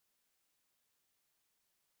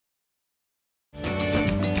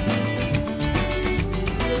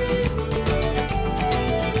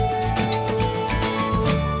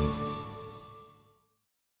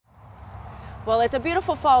Well, it's a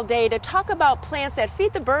beautiful fall day to talk about plants that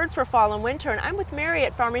feed the birds for fall and winter, and I'm with Mary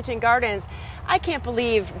at Farmington Gardens. I can't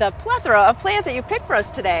believe the plethora of plants that you picked for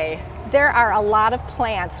us today. There are a lot of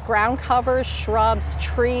plants, ground covers, shrubs,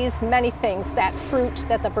 trees, many things, that fruit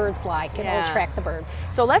that the birds like and will attract the birds.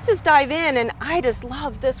 So let's just dive in, and I just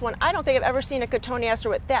love this one. I don't think I've ever seen a cotoneaster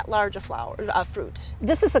with that large a fruit.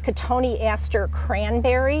 This is a cotoneaster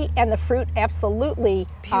cranberry, and the fruit absolutely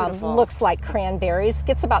looks like cranberries.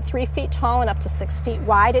 Gets about 3 feet tall and up to 6 feet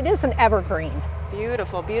wide. It is an evergreen.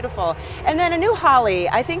 Beautiful, beautiful. And then a new holly.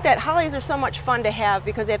 I think that hollies are so much fun to have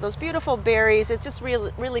because they have those beautiful berries. It's just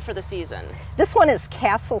really for the season. This one is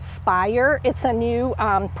Castle Spire. It's a new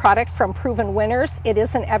product from Proven Winners. It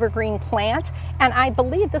is an evergreen plant, and I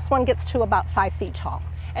believe this one gets to about 5 feet tall.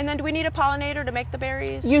 And then do we need a pollinator to make the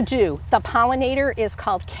berries? You do. The pollinator is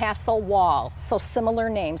called Castle Wall, so similar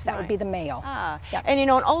names. That would be the male. Yep. And you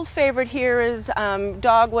know, an old favorite here is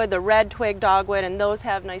dogwood, the red twig dogwood, and those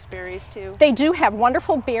have nice berries too. They do have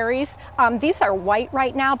wonderful berries. These are white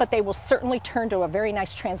right now, but they will certainly turn to a very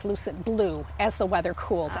nice translucent blue as the weather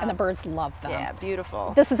cools, and the birds love them. Yeah,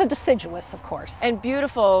 beautiful. This is a deciduous, of course. And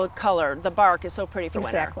beautiful color. The bark is so pretty for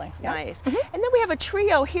winter. Exactly. Yep. Nice. And then we have a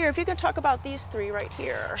trio here. If you can talk about these three right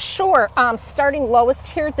here. Sure. Starting lowest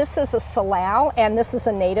here, this is a salal, and this is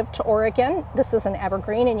a native to Oregon. This is an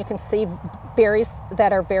evergreen, and you can see berries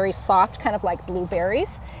that are very soft, kind of like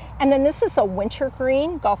blueberries. And then this is a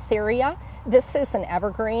wintergreen, Gaultheria. This is an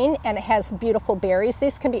evergreen, and it has beautiful berries.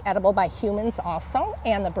 These can be edible by humans also,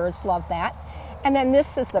 and the birds love that. And then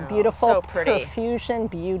this is the beautiful Profusion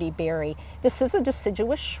Beauty Berry. This is a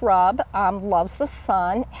deciduous shrub, loves the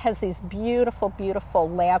sun, has these beautiful, beautiful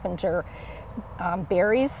lavender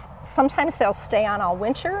berries. Sometimes they'll stay on all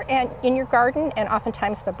winter and in your garden, and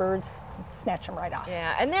oftentimes the birds snatch them right off.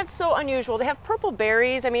 Yeah, and that's so unusual to have purple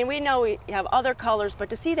berries. I mean, we know we have other colors, but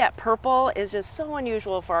to see that purple is just so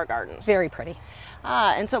unusual for our gardens. Very pretty.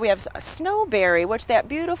 And so we have a snowberry, which that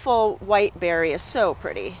beautiful white berry is so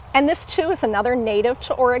pretty. And this too is another native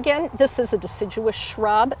to Oregon. This is a deciduous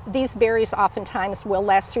shrub. These berries oftentimes will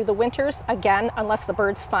last through the winters, again, unless the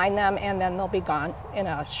birds find them, and then they'll be gone in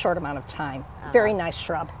a short amount of time. Very nice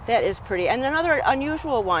shrub. That is pretty. And another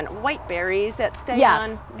unusual one, white berries that stay on.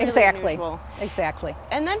 Yes, really exactly. Unusual. Exactly.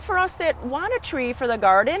 And then for us that want a tree for the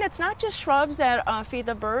garden, it's not just shrubs that feed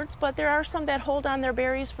the birds, but there are some that hold on their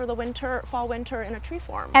berries for the winter, fall, winter in a tree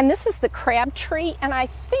form. And this is the crab tree, and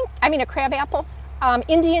a crab apple.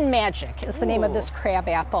 Indian Magic is the name of this crab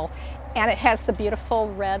apple. And it has the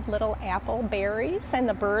beautiful red little apple berries, and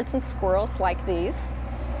the birds and squirrels like these.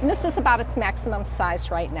 And this is about its maximum size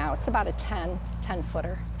right now. It's about a 10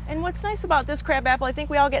 footer. And what's nice about this crab apple, I think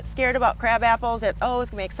we all get scared about crab apples. It's going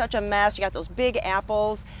to make such a mess. You got those big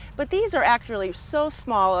apples. But these are actually so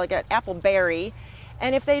small, like an apple berry.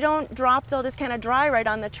 And if they don't drop, they'll just kind of dry right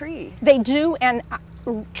on the tree. They do, and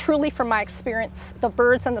truly from my experience, the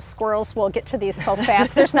birds and the squirrels will get to these so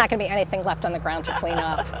fast, there's not going to be anything left on the ground to clean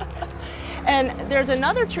up. And there's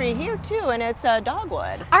another tree here too, and it's a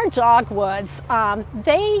dogwood. Our dogwoods,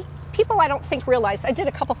 people I don't think realize, I did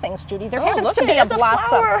a couple things, Judy. There happens to be a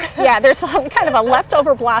blossom. Yeah, there's kind of a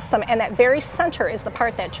leftover blossom, and that very center is the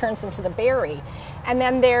part that turns into the berry. And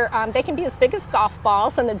then they can be as big as golf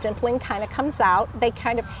balls, and the dimpling kind of comes out. They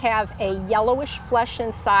kind of have a yellowish flesh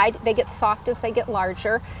inside. They get soft as they get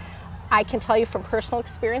larger. I can tell you from personal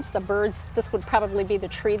experience, the birds, this would probably be the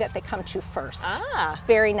tree that they come to first.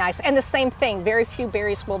 Very nice. And the same thing, very few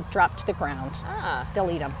berries will drop to the ground.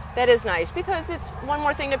 They'll eat them. That is nice because it's one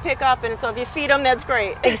more thing to pick up, and so if you feed them, that's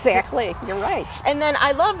great. Exactly, you're right. And then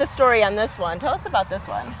I love the story on this one. Tell us about this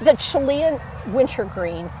one. The Chilean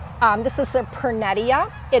wintergreen. This is a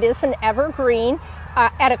Pernetia. It is an evergreen.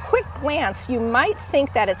 At a quick glance, you might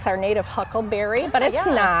think that it's our native huckleberry, but it's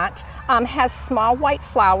not. Has small white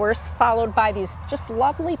flowers followed by these just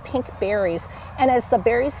lovely pink berries. And as the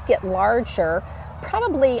berries get larger,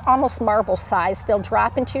 probably almost marble size, they'll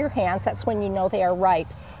drop into your hands. That's when you know they are ripe.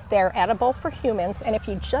 They're edible for humans, and if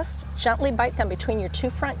you just gently bite them between your two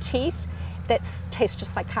front teeth, that tastes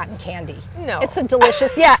just like cotton candy. No. It's a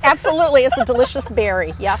delicious, yeah, absolutely. It's a delicious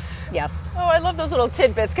berry. Yes, yes. Oh, I love those little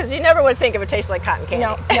tidbits because you never would think of it tastes like cotton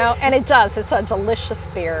candy. No, and it does. It's a delicious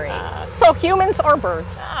berry. So humans or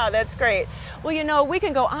birds. That's great. Well, you know, we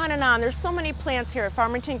can go on and on. There's so many plants here at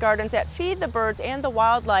Farmington Gardens that feed the birds and the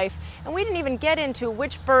wildlife, and we didn't even get into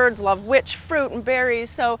which birds love which fruit and berries.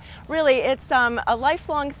 So really, it's a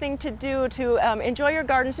lifelong thing to do to enjoy your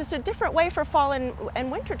gardens, just a different way for fall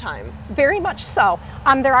and winter time. Very much so.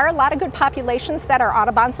 There are a lot of good populations that our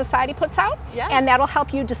Audubon Society puts out, Yeah. and that'll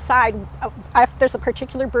help you decide if there's a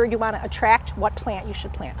particular bird you want to attract, what plant you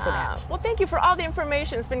should plant for that. Well, thank you for all the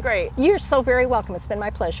information. It's been great. You're so very welcome. It's been my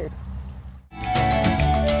pleasure.